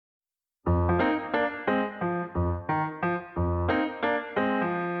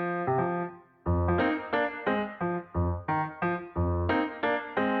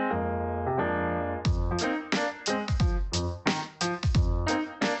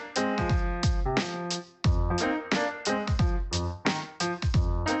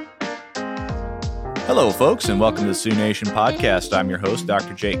Hello, folks, and welcome to the Sioux Nation Podcast. I'm your host,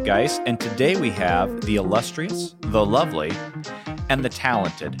 Dr. Jake Geis, and today we have the illustrious, the lovely, and the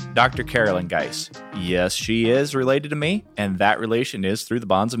talented Dr. Carolyn Geis. Yes, she is related to me, and that relation is through the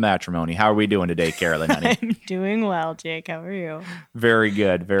bonds of matrimony. How are we doing today, Carolyn, honey? I'm doing well, Jake. How are you? Very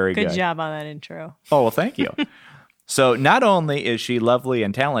good, very good. Good job on that intro. Oh, well, thank you. So not only is she lovely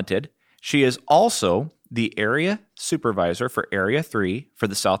and talented, she is also the area supervisor for Area 3 for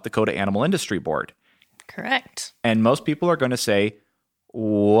the South Dakota Animal Industry Board. Correct. And most people are going to say,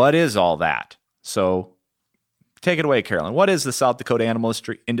 what is all that? So take it away, Carolyn. What is the South Dakota Animal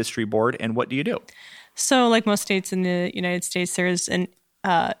Industry Board, and what do you do? So like most states in the United States, there's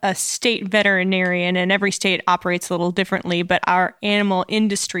a state veterinarian, and every state operates a little differently, but our Animal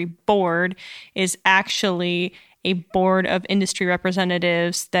Industry Board is actually a board of industry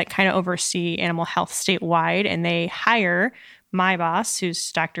representatives that kind of oversee animal health statewide, and they hire my boss, who's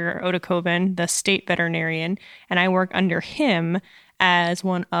Dr. Odakoven, the state veterinarian, and I work under him as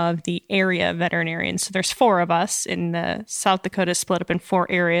one of the area veterinarians. So there's 4 of us in the South Dakota, split up in 4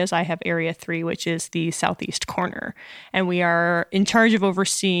 areas. I have Area 3, which is the southeast corner, and we are in charge of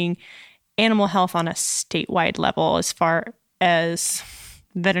overseeing animal health on a statewide level as far as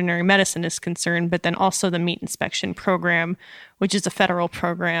veterinary medicine is concerned, but then also the meat inspection program, which is a federal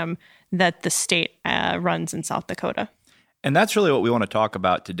program that the state runs in South Dakota. And that's really what we want to talk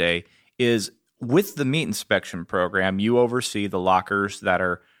about today is with the meat inspection program, you oversee the lockers that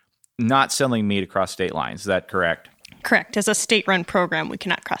are not selling meat across state lines. Is that correct? Correct. As a state-run program, we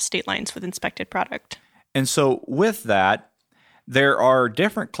cannot cross state lines with inspected product. And so with that, there are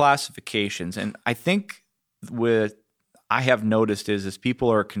different classifications. And I think what I have noticed is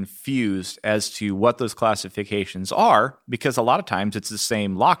people are confused as to what those classifications are, because a lot of times it's the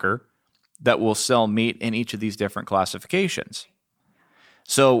same locker that will sell meat in each of these different classifications.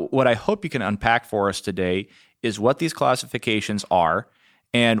 So what I hope you can unpack for us today is what these classifications are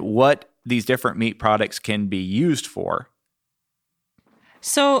and what these different meat products can be used for.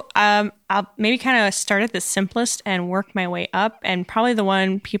 So I'll maybe kind of start at the simplest and work my way up. And probably the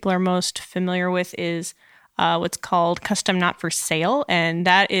one people are most familiar with is what's called custom not for sale. And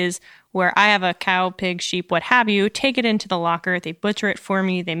that is where I have a cow, pig, sheep, what have you, take it into the locker, they butcher it for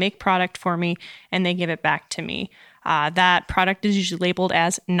me, they make product for me, and they give it back to me. That product is usually labeled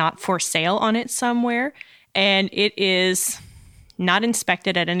as not for sale on it somewhere, and it is not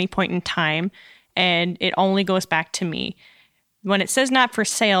inspected at any point in time, and it only goes back to me. When it says not for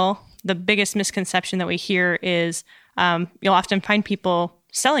sale, the biggest misconception that we hear is you'll often find people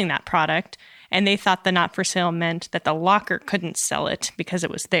selling that product, and they thought the not for sale meant that the locker couldn't sell it because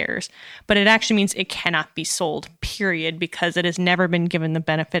it was theirs. But it actually means it cannot be sold, period, because it has never been given the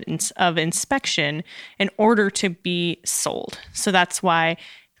benefit of inspection in order to be sold. So that's why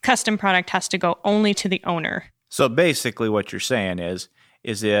custom product has to go only to the owner. So basically what you're saying is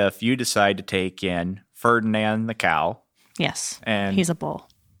if you decide to take in Ferdinand the cow. Yes, and he's a bull.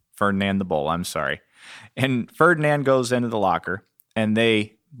 Ferdinand the bull, I'm sorry. And Ferdinand goes into the locker, and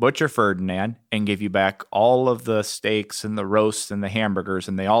they butcher Ferdinand and give you back all of the steaks and the roasts and the hamburgers,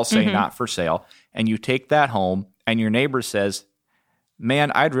 and they all say not for sale. And you take that home, and your neighbor says, man,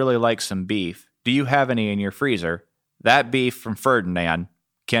 I'd really like some beef. Do you have any in your freezer? That beef from Ferdinand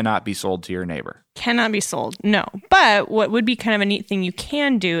cannot be sold to your neighbor. Cannot be sold, no. But what would be kind of a neat thing you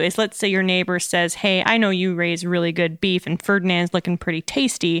can do is, let's say your neighbor says, hey, I know you raise really good beef, and Ferdinand's looking pretty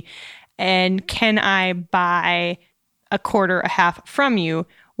tasty, and can I buy a quarter, a half from you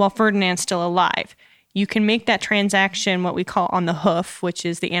while Ferdinand's still alive? You can make that transaction what we call on the hoof, which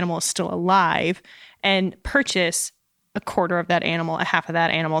is the animal is still alive, and purchase a quarter of that animal, a half of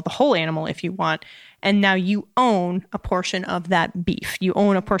that animal, the whole animal if you want. And now you own a portion of that beef. You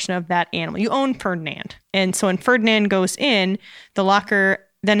own a portion of that animal. You own Ferdinand. And so when Ferdinand goes in, the locker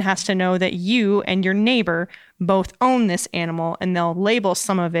then has to know that you and your neighbor both own this animal, and they'll label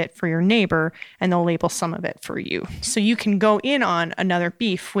some of it for your neighbor, and they'll label some of it for you. So you can go in on another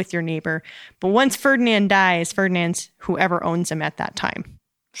beef with your neighbor, but once Ferdinand dies, Ferdinand's whoever owns him at that time.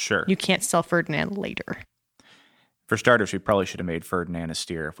 Sure. You can't sell Ferdinand later. For starters, we probably should have made Ferdinand a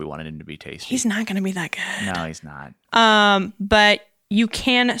steer if we wanted him to be tasty. He's not going to be that good. No, he's not. But you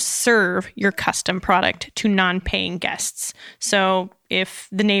can serve your custom product to non-paying guests. So if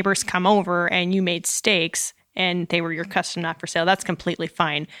the neighbors come over and you made steaks and they were your custom not for sale, that's completely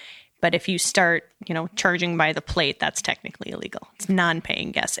fine. But if you start, charging by the plate, that's technically illegal. It's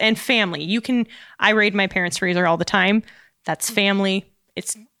non-paying guests. And family. I raid my parents' freezer all the time. That's family.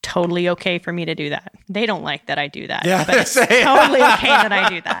 It's totally okay for me to do that. They don't like that I do that. Yeah, but it's totally okay that I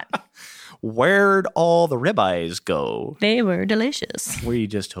do that. Where'd all the ribeyes go? They were delicious. We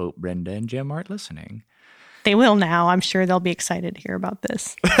just hope Brenda and Jim aren't listening. They will now. I'm sure they'll be excited to hear about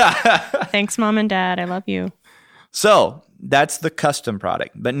this. Thanks, Mom and Dad. I love you. So that's the custom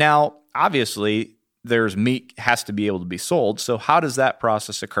product. But now, obviously, there's meat has to be able to be sold. So how does that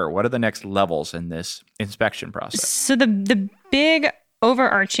process occur? What are the next levels in this inspection process? So the big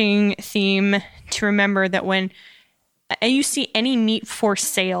overarching theme to remember that when you see any meat for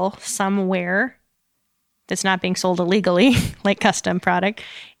sale somewhere that's not being sold illegally, like custom product,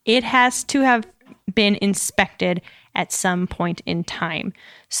 it has to have been inspected at some point in time.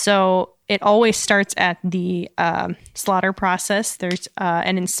 So it always starts at the slaughter process. There's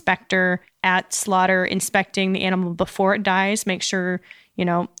an inspector at slaughter inspecting the animal before it dies, make sure,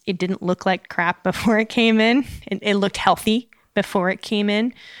 it didn't look like crap before it came in. It looked healthy before it came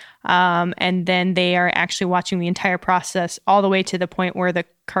in. And then they are actually watching the entire process all the way to the point where the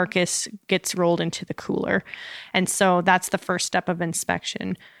carcass gets rolled into the cooler. And so that's the first step of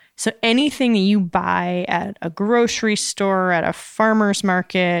inspection. So anything that you buy at a grocery store, at a farmer's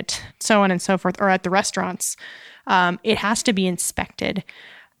market, so on and so forth, or at the restaurants, it has to be inspected.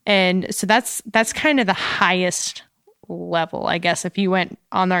 And so that's kind of the highest level, I guess. If you went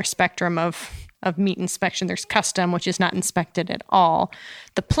on our spectrum of meat inspection, there's custom, which is not inspected at all.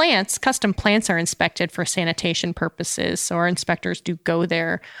 The custom plants are inspected for sanitation purposes. So our inspectors do go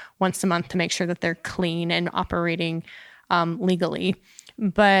there once a month to make sure that they're clean and operating legally.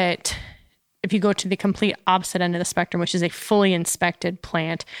 But if you go to the complete opposite end of the spectrum, which is a fully inspected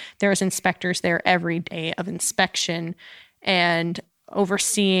plant, there's inspectors there every day of inspection and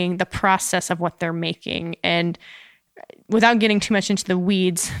overseeing the process of what they're making. And without getting too much into the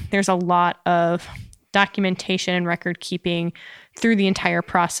weeds, there's a lot of documentation and record keeping through the entire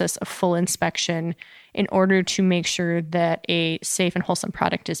process of full inspection in order to make sure that a safe and wholesome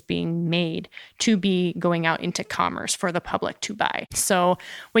product is being made to be going out into commerce for the public to buy. So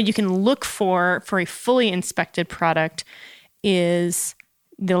what you can look for a fully inspected product is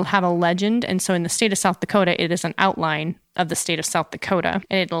they'll have a legend. And so in the state of South Dakota, it is an outline of the state of South Dakota.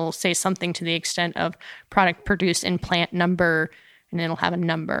 And it'll say something to the extent of product produced in plant number, and it'll have a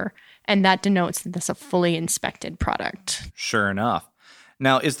number. And that denotes that this is a fully inspected product. Sure enough.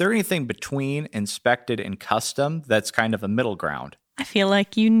 Now, is there anything between inspected and custom that's kind of a middle ground? I feel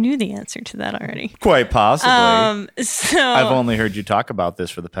like you knew the answer to that already. Quite possibly. I've only heard you talk about this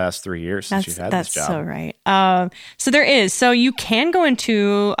for the past 3 years since you've had this job. That's so right. So there is. So you can go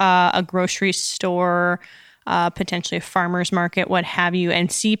into a grocery store, potentially a farmer's market, what have you,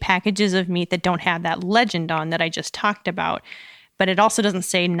 and see packages of meat that don't have that legend on that I just talked about. But it also doesn't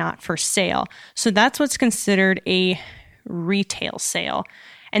say not for sale. So that's what's considered a retail sale.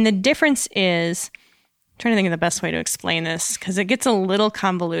 And the difference is, I'm trying to think of the best way to explain this because it gets a little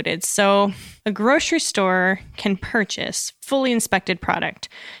convoluted. So a grocery store can purchase fully inspected product.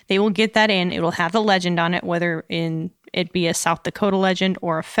 They will get that in. It will have the legend on it, whether it be a South Dakota legend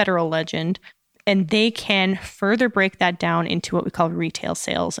or a federal legend. And they can further break that down into what we call retail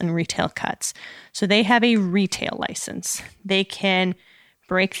sales and retail cuts. So they have a retail license. They can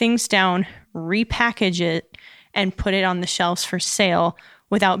break things down, repackage it, and put it on the shelves for sale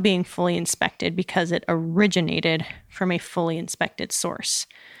without being fully inspected because it originated from a fully inspected source.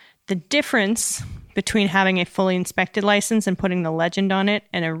 The difference between having a fully inspected license and putting the legend on it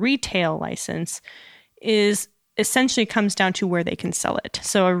and a retail license is essentially comes down to where they can sell it.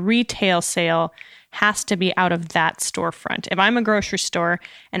 So a retail sale has to be out of that storefront. If I'm a grocery store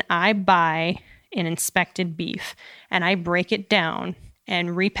and I buy an inspected beef and I break it down and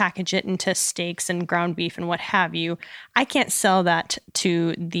repackage it into steaks and ground beef and what have you, I can't sell that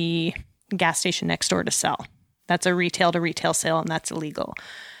to the gas station next door to sell. That's a retail to retail sale and that's illegal.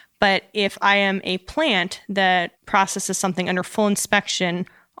 But if I am a plant that processes something under full inspection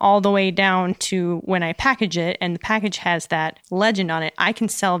all the way down to when I package it and the package has that legend on it, I can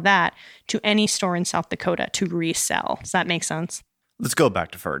sell that to any store in South Dakota to resell. Does that make sense? Let's go back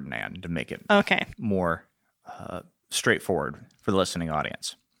to Ferdinand to make it more straightforward for the listening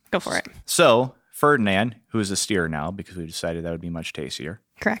audience. Go for it. So Ferdinand, who is a steer now because we decided that would be much tastier.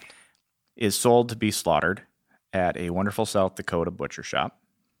 Correct. Is sold to be slaughtered at a wonderful South Dakota butcher shop.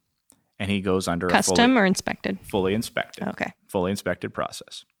 And he goes under custom or inspected? Fully inspected. Okay. Fully inspected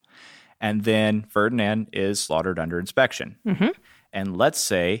process. And then Ferdinand is slaughtered under inspection. Mm-hmm. And let's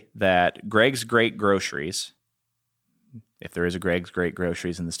say that Greg's Great Groceries, if there is a Greg's Great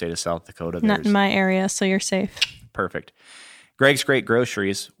Groceries in the state of South Dakota. Not in my area, so you're safe. Perfect. Greg's Great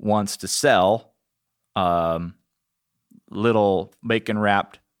Groceries wants to sell little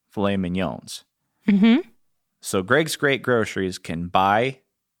bacon-wrapped filet mignons. Mm-hmm. So Greg's Great Groceries can buy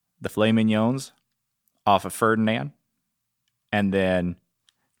the filet mignons off of Ferdinand and then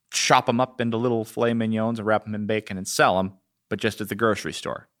chop them up into little filet mignons and wrap them in bacon and sell them, but just at the grocery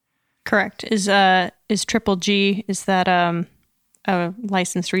store. Correct. Is Triple G, is that a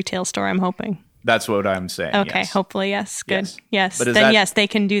licensed retail store, I'm hoping? That's what I'm saying. Okay, yes. Hopefully, yes. Good. Yes. But yes, they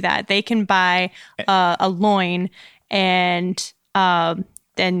can do that. They can buy a loin and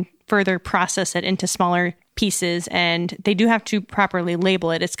then further process it into smaller pieces. And they do have to properly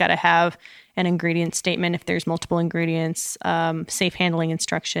label it. It's got to have an ingredient statement if there's multiple ingredients, safe handling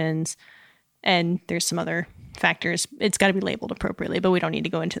instructions, and there's some other factors. It's got to be labeled appropriately, but we don't need to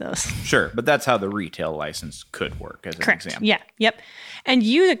go into those. Sure, but that's how the retail license could work as an Correct. example. Yeah, yep. And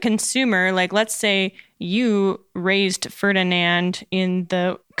you, the consumer, like let's say you raised Ferdinand in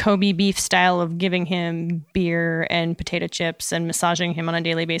the Kobe beef style of giving him beer and potato chips and massaging him on a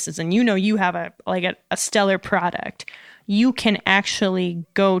daily basis, and you know you have a stellar product. You can actually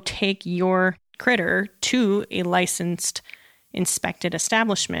go take your critter to a licensed, inspected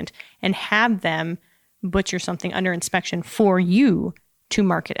establishment and have them butcher something under inspection for you to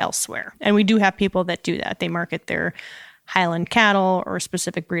market elsewhere. And we do have people that do that. They market their Highland cattle or a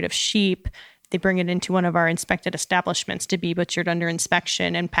specific breed of sheep. They bring it into one of our inspected establishments to be butchered under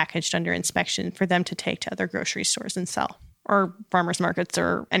inspection and packaged under inspection for them to take to other grocery stores and sell, or farmers markets,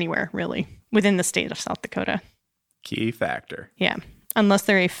 or anywhere really within the state of South Dakota. Key factor. Yeah. Unless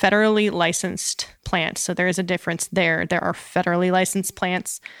they're a federally licensed plant. So there is a difference there. There are federally licensed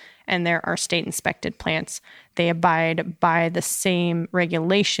plants and there are state inspected plants. They abide by the same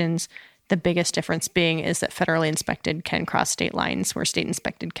regulations. The biggest difference being is that federally inspected can cross state lines where state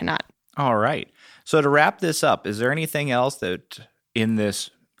inspected cannot. All right. So to wrap this up, is there anything else that in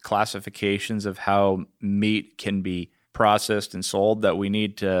this classifications of how meat can be processed and sold that we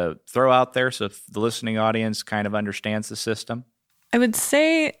need to throw out there so the listening audience kind of understands the system? I would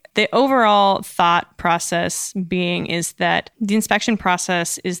say the overall thought process being is that the inspection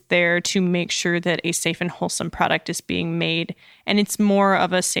process is there to make sure that a safe and wholesome product is being made. And it's more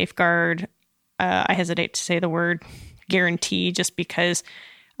of a safeguard. I hesitate to say the word guarantee just because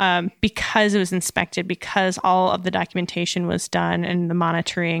it was inspected, because all of the documentation was done and the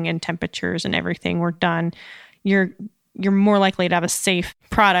monitoring and temperatures and everything were done. You're more likely to have a safe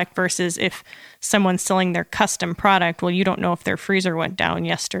product versus if someone's selling their custom product. Well, you don't know if their freezer went down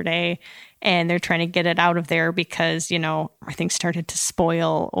yesterday and they're trying to get it out of there because, everything started to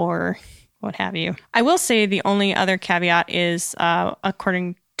spoil or what have you. I will say the only other caveat is,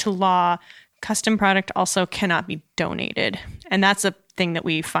 according to law, custom product also cannot be donated. And that's a thing that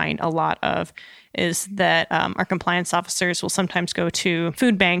we find a lot of, is that our compliance officers will sometimes go to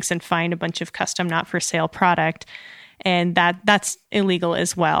food banks and find a bunch of custom not for sale product. And that's illegal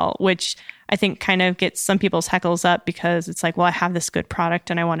as well, which I think kind of gets some people's heckles up because it's like, well, I have this good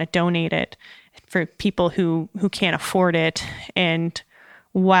product and I want to donate it for people who can't afford it. And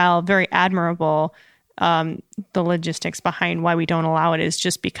while very admirable, the logistics behind why we don't allow it is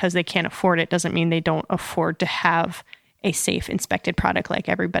just because they can't afford it doesn't mean they don't afford to have a safe inspected product like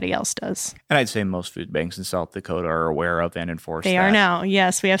everybody else does. And I'd say most food banks in South Dakota are aware of and enforce that. They are now.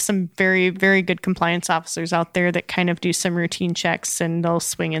 Yes, we have some very, very good compliance officers out there that kind of do some routine checks and they'll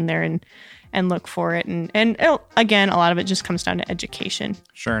swing in there and look for it. And again, a lot of it just comes down to education.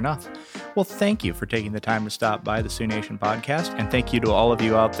 Sure enough. Well, thank you for taking the time to stop by the Sioux Nation podcast. And thank you to all of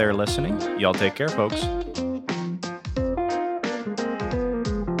you out there listening. Y'all take care, folks.